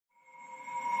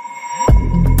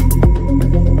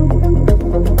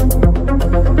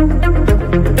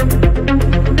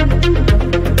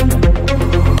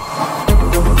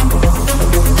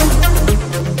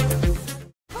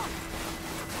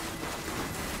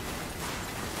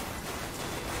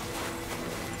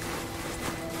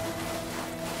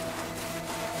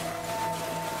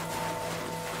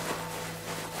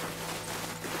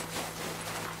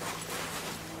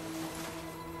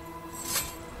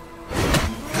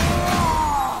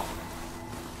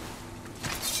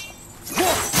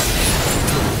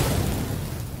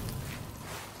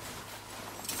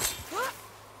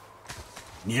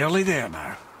Nearly there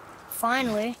now.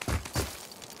 Finally.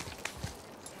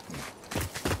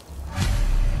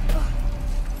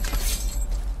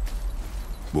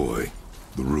 Boy,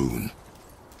 the rune.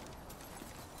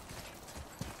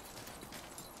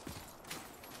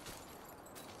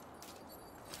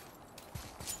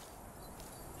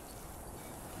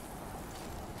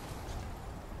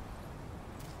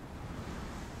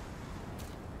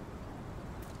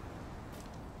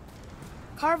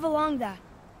 Carve along that.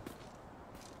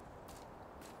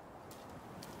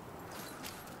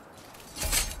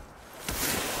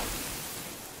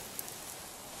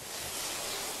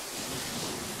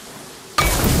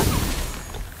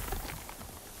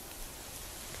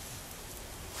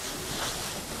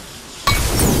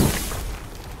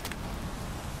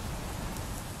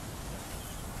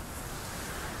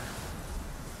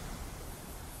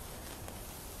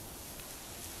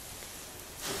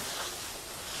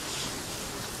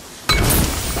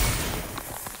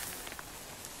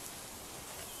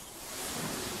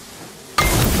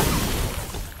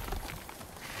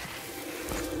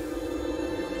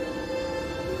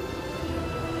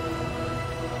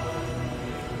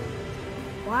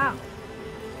 Wow.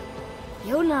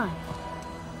 Yonai.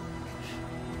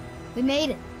 We made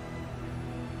it.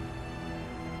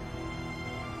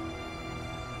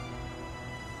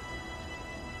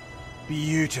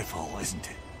 Beautiful, isn't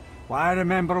it? Why, I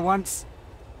remember once...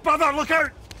 Brother, look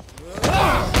out!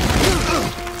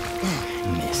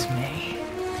 Miss me?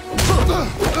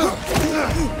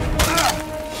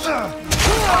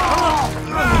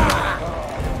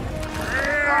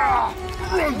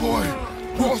 Run, boy!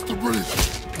 Cross the bridge!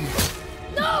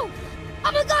 No!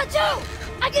 I'm a god too!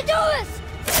 I can do this!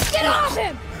 Get off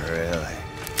him! Really?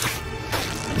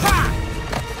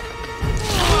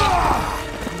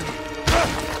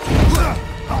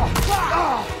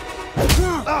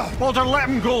 Baldur, let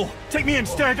him go! Take me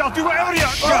instead, I'll do whatever you...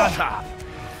 Shut up!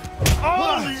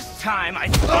 All this time I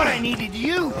thought I needed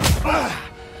you! But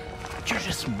you're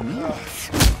just meat.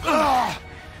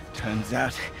 Turns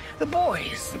out the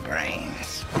boy's the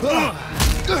brains. No!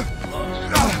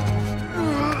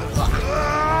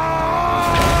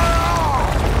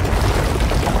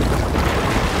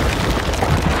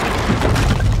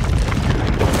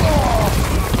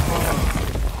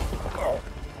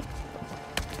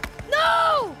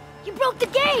 You broke the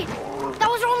gate! That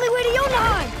was our only way to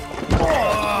Yonai!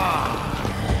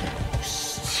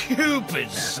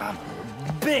 Stupid son of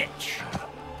a bitch!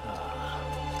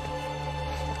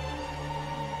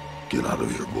 Get out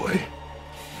of here, boy.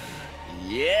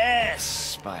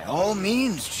 Yes, by all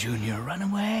means, Junior, run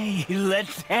away. Let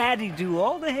Daddy do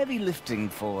all the heavy lifting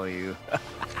for you.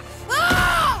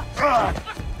 Ah!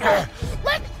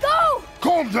 Let go!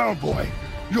 Calm down, boy.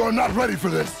 You are not ready for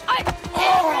this. I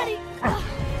am ready!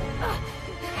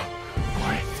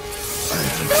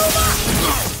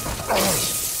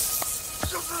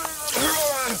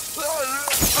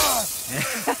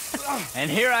 And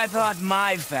here I thought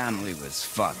my family was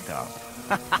fucked up.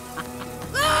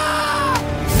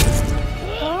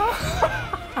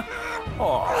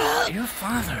 Oh, your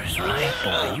father is right,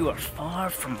 boy. You are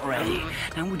far from ready.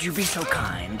 Now would you be so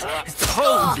kind as to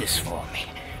hold this for me?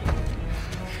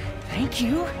 Thank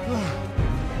you.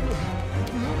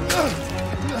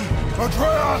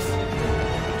 Atreus!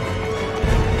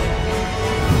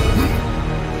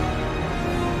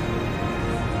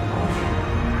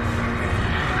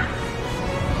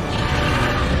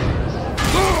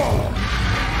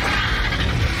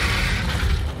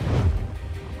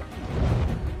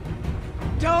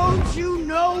 Don't you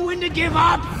know when to give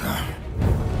up?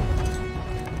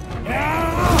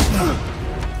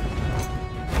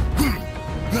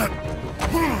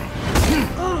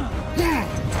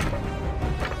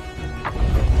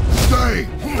 Stay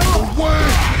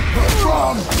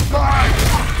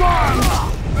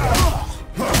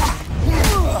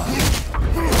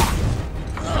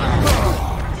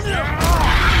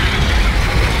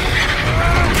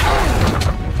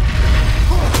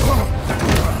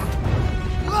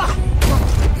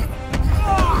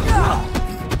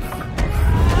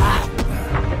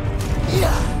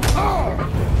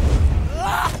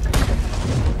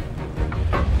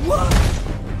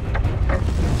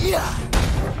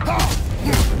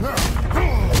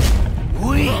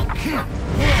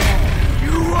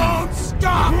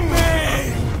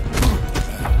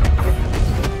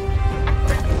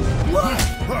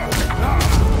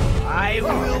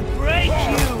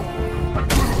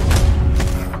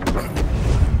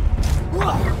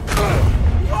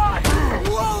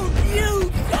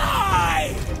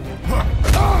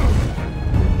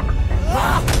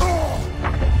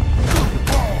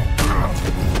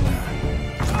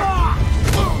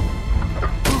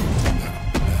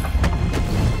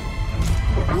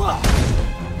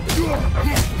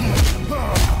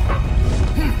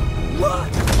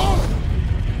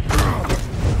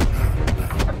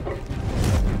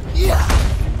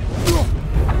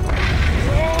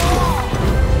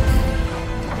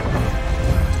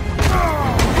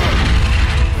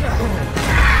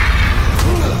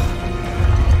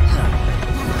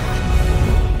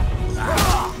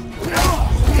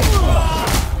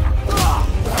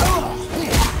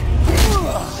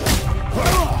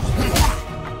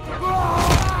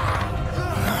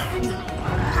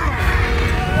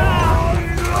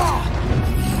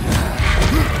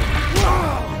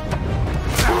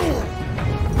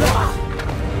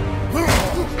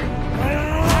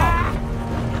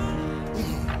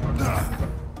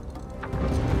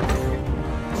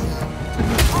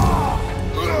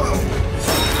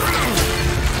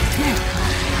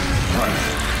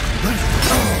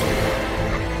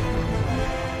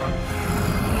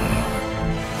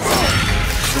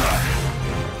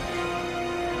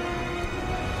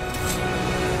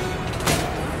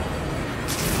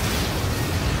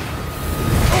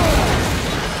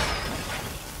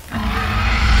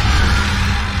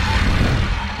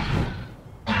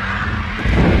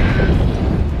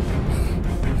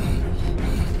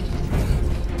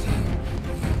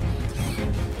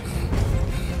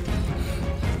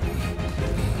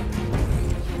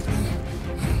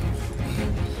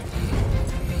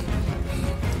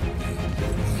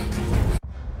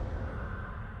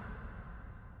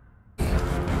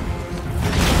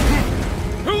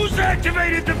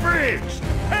activated the bridge!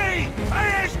 Hey, I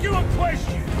asked you a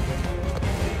question!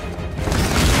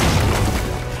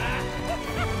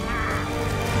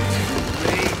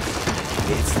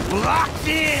 It's locked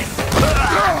in!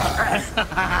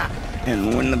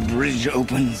 And when the bridge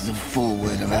opens, the full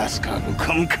weight of Asgard will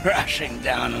come crashing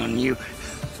down on you.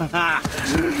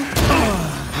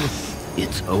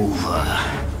 It's over.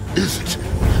 Is it?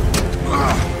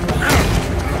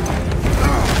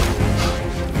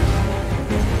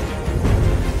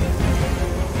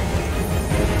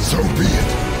 So be it.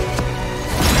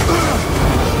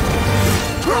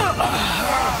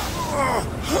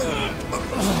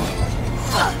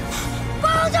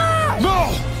 Baldur! No!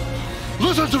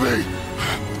 Listen to me!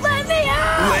 Let me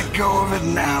out! Let go of it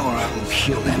now or I will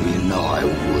kill him, you know I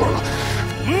will.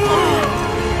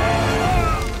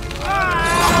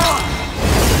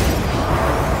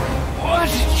 What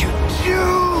did you do?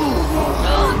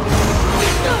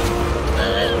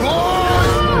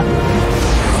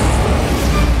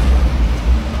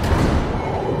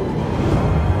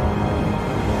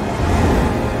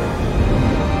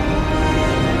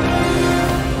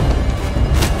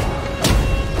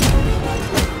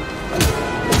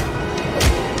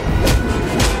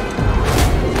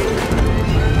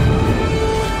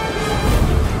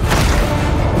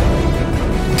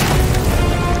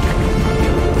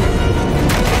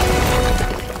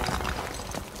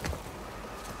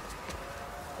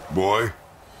 Boy,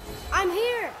 I'm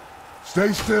here!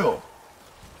 stay still.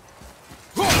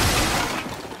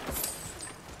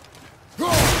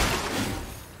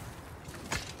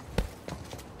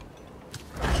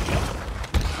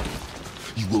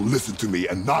 You will listen to me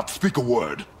and not speak a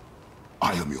word.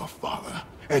 I am your father,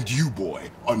 and you, boy,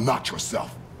 are not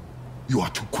yourself. You are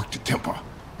too quick to temper.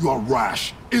 You are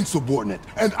rash, insubordinate,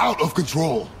 and out of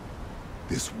control.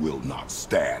 This will not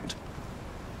stand.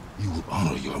 You will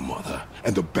honor your mother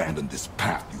and abandon this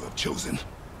path you have chosen.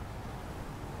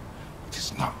 It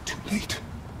is not too late.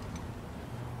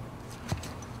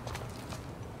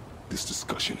 This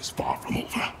discussion is far from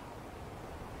over.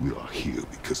 We are here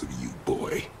because of you,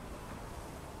 boy.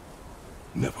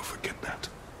 Never forget that.